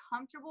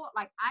comfortable.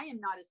 Like, I am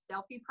not a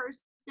selfie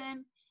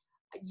person.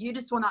 You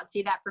just will not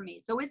see that for me.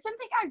 So it's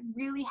something I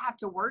really have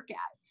to work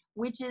at,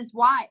 which is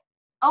why,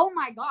 oh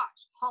my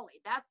gosh,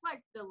 Holly, that's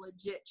like the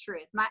legit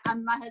truth. My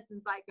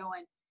husband's like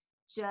going,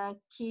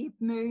 just keep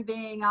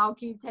moving. I'll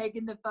keep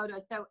taking the photo.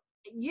 So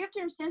you have to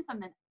understand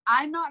something.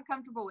 I'm not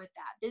comfortable with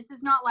that. This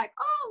is not like,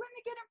 oh, let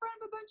me get in front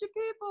of a bunch of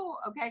people.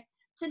 Okay.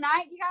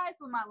 Tonight, you guys,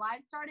 when my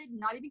live started,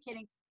 not even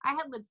kidding, I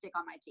had lipstick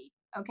on my teeth.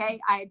 Okay.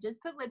 I had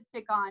just put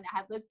lipstick on. I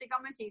had lipstick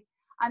on my teeth.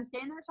 I'm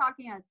standing there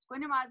talking. I was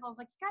squinting my eyes. I was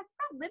like, you guys,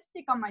 I got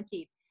lipstick on my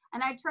teeth.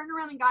 And I turned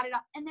around and got it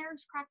up, and they're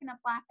just cracking up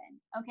laughing.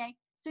 Okay.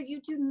 So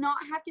you do not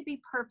have to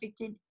be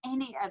perfect in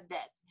any of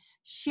this.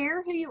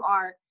 Share who you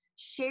are.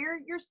 Share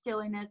your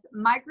silliness.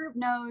 My group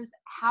knows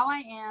how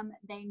I am.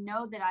 They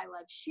know that I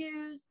love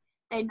shoes.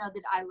 They know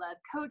that I love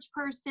Coach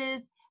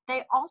purses.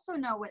 They also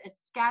know what a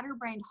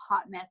scatterbrained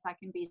hot mess I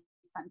can be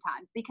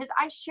sometimes because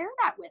I share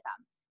that with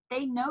them.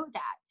 They know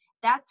that.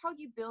 That's how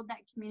you build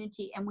that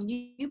community. And when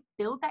you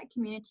build that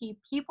community,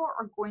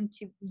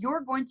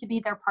 you're going to be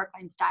their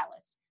Parkline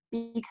stylist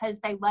because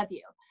they love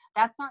you.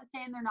 That's not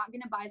saying they're not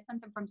going to buy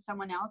something from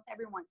someone else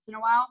every once in a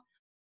while,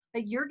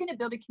 but you're going to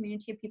build a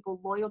community of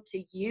people loyal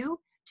to you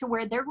to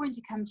where they're going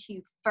to come to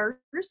you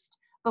first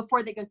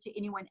before they go to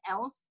anyone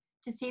else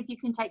to see if you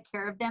can take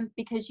care of them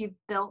because you've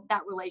built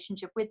that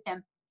relationship with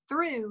them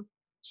through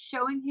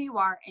showing who you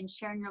are and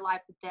sharing your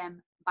life with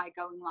them by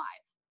going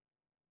live.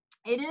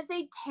 It is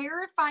a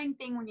terrifying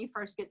thing when you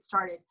first get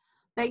started,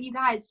 but you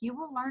guys, you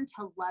will learn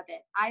to love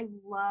it. I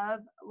love,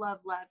 love,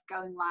 love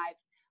going live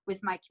with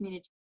my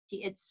community.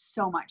 It's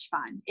so much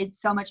fun.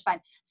 It's so much fun.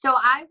 So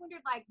I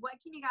wondered, like, what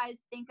can you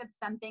guys think of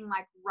something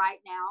like right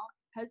now?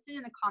 Post it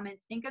in the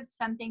comments. Think of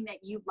something that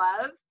you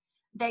love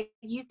that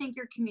you think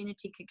your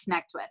community could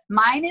connect with.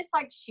 Mine is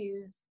like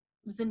shoes.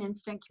 It was an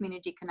instant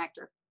community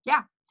connector.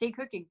 Yeah. See,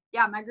 cooking.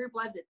 Yeah, my group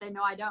loves it. They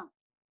know I don't.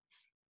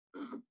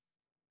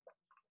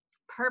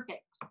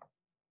 Perfect.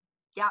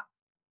 Yeah.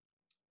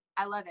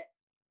 I love it.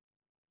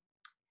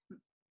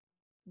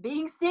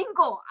 Being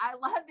single, I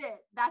love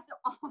it. That's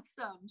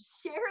awesome.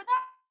 Share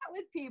that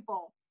with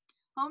people.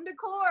 Home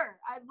decor,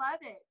 I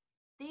love it.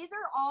 These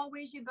are all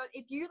ways you go.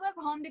 If you love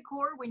home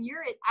decor, when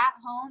you're at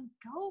home,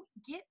 go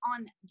get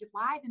on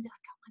live and be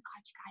like, oh my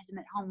God, you guys, I'm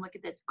at home. Look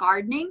at this.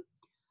 Gardening,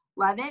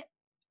 love it.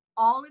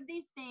 All of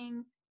these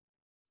things.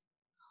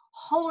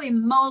 Holy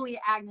moly,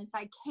 Agnes,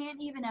 I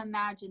can't even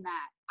imagine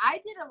that. I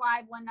did a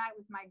live one night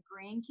with my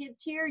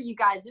grandkids here. You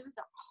guys, it was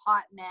a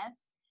hot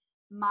mess.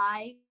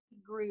 My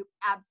group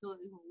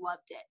absolutely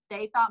loved it.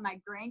 They thought my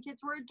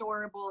grandkids were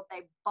adorable.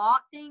 They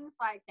bought things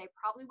like they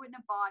probably wouldn't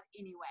have bought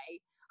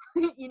anyway,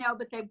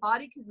 but they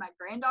bought it because my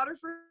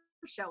granddaughters were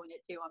showing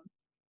it to them.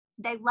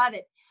 They love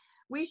it.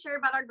 We share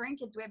about our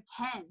grandkids. We have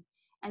 10.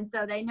 And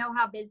so they know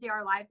how busy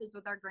our life is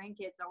with our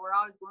grandkids. So we're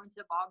always going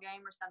to a ball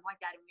game or something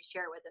like that, and we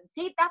share it with them.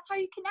 See, that's how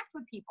you connect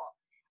with people.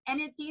 And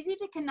it's easy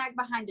to connect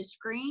behind a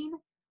screen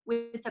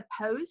with a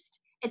post.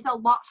 It's a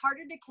lot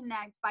harder to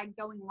connect by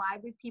going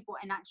live with people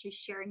and actually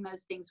sharing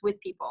those things with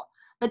people.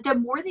 But the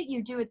more that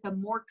you do it, the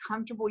more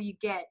comfortable you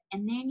get.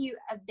 And then you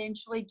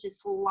eventually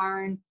just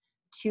learn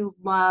to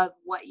love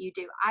what you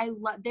do.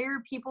 There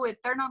are people,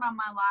 if they're not on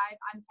my live,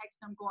 I'm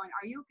texting them going,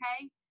 are you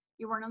okay?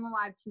 You weren't on the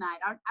live tonight.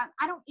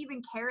 I don't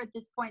even care at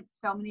this point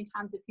so many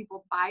times if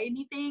people buy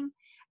anything,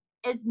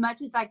 as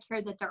much as I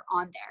care that they're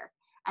on there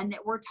and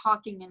that we're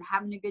talking and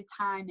having a good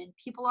time. And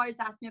people always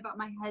ask me about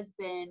my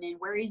husband and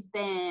where he's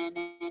been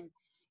and,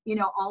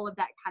 all of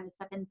that kind of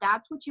stuff. And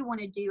that's what you want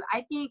to do.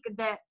 I think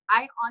that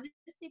I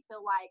honestly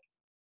feel like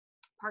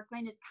Park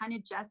Lane is kind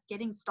of just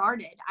getting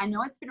started. I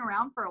know it's been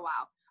around for a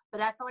while,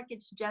 but I feel like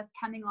it's just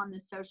coming on the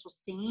social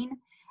scene.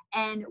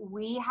 And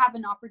we have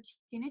an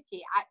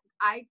opportunity.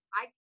 I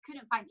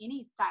couldn't find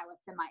any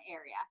stylists in my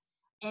area,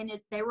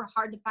 and they were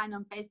hard to find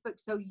on Facebook.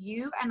 So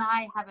you and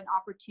I have an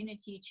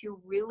opportunity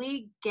to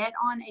really get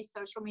on a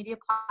social media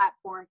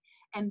platform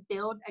and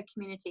build a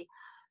community.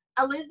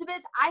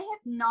 Elizabeth, I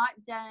have not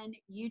done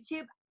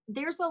YouTube.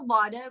 There's a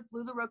lot of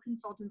LuLaRoe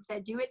consultants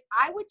that do it.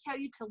 I would tell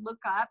you to look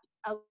up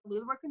a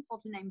LuLaRoe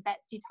consultant named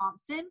Betsy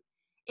Thompson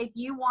if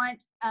you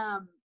want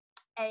an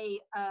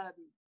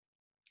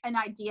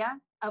idea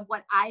of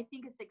what I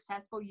think a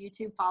successful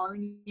YouTube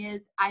following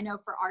is. I know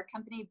for our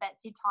company,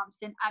 Betsy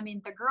Thompson,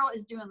 the girl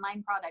is doing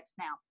Lane products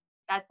now.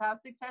 That's how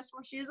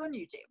successful she is on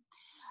YouTube.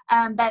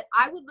 But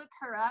I would look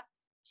her up.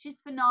 She's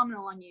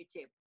phenomenal on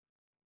YouTube.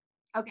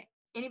 Okay.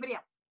 Anybody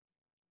else?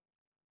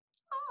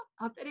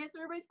 I hope that answered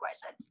everybody's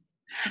questions.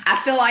 I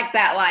feel like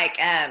that,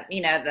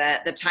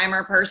 the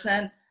timer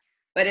person,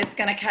 but it's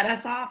going to cut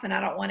us off, and I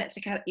don't want it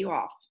to cut you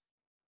off.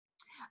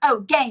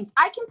 Oh, games.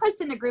 I can post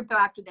in the group though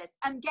after this.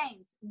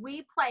 Games.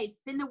 We play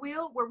spin the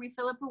wheel, where we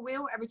fill up a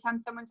wheel every time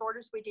someone's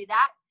orders. We do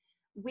that.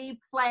 We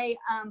play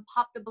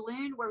pop the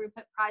balloon, where we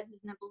put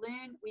prizes in a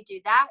balloon. We do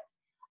that.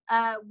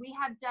 We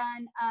have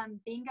done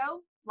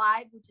bingo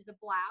live, which is a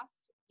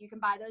blast. You can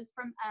buy those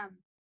from.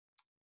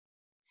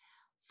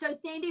 So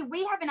Sandy,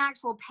 we have an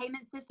actual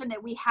payment system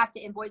that we have to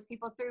invoice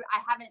people through.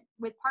 I haven't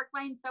with Park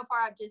Lane so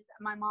far.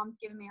 My mom's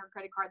given me her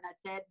credit card, and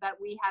that's it. But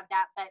we have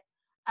that. But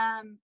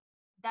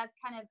that's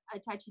kind of a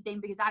touchy thing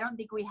because I don't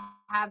think we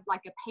have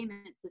like a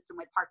payment system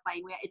with Park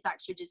Lane. It's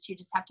actually you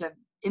just have to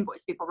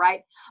invoice people,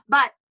 right?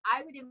 But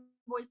I would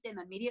invoice them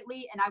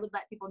immediately, and I would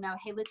let people know,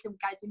 hey, listen,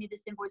 guys, we need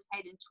this invoice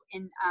paid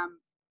in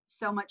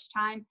so much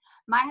time.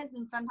 My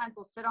husband sometimes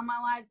will sit on my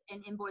lives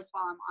and invoice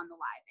while I'm on the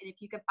live. And if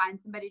you could find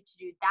somebody to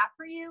do that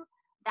for you,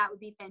 that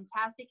would be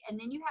fantastic. And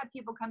then you have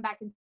people come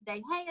back and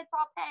say, hey, it's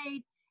all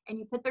paid. And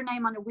you put their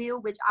name on a wheel,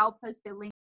 which I'll post the link